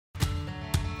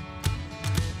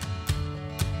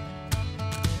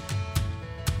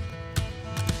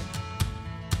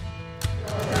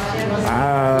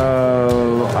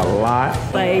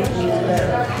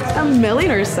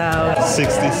so.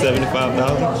 60,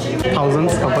 75,000.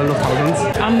 Thousands, couple of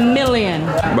thousands. A million.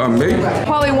 About a million.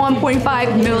 Probably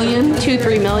 1.5 million,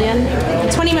 3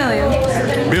 million. 20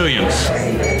 million. Billions.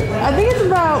 I think it's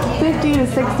about 50 to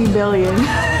 60 billion.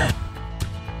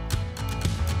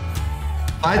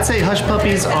 I'd say hush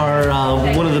puppies are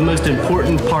one of the most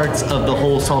important parts of the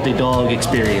whole Salty Dog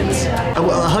experience.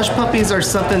 Hush puppies are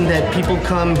something that people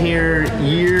come here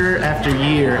year after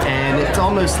year, and it's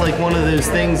almost like one of those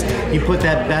things, you put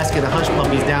that basket of hush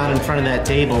puppies down in front of that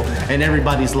table and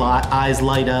everybody's eyes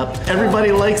light up.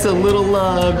 Everybody likes a little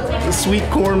sweet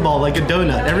cornball, like a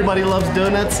donut. Everybody loves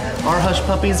donuts. Our hush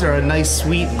puppies are a nice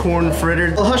sweet corn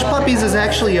fritter. Well, hush puppies is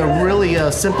actually a really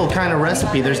simple kind of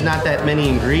recipe. There's not that many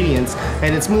ingredients,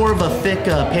 and it's more of a thick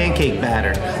pancake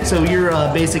batter. So you're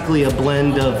basically a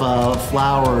blend of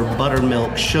flour,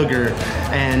 buttermilk, sugar,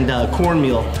 and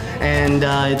cornmeal. And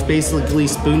it's basically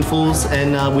spoonfuls,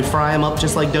 and we fry them up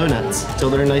just like donuts till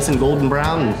they're nice and golden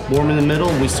brown and warm in the middle.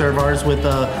 And we serve ours with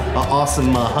a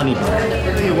awesome honey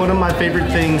butter. One of my favorite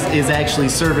things is actually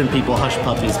serving people hush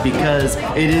puppies, because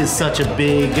it is such a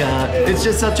big, it's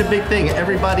just such a big thing.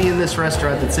 Everybody in this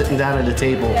restaurant that's sitting down at a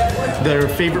table, their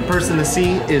favorite person to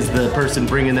see is the person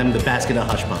bringing them the basket of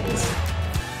hush puppies.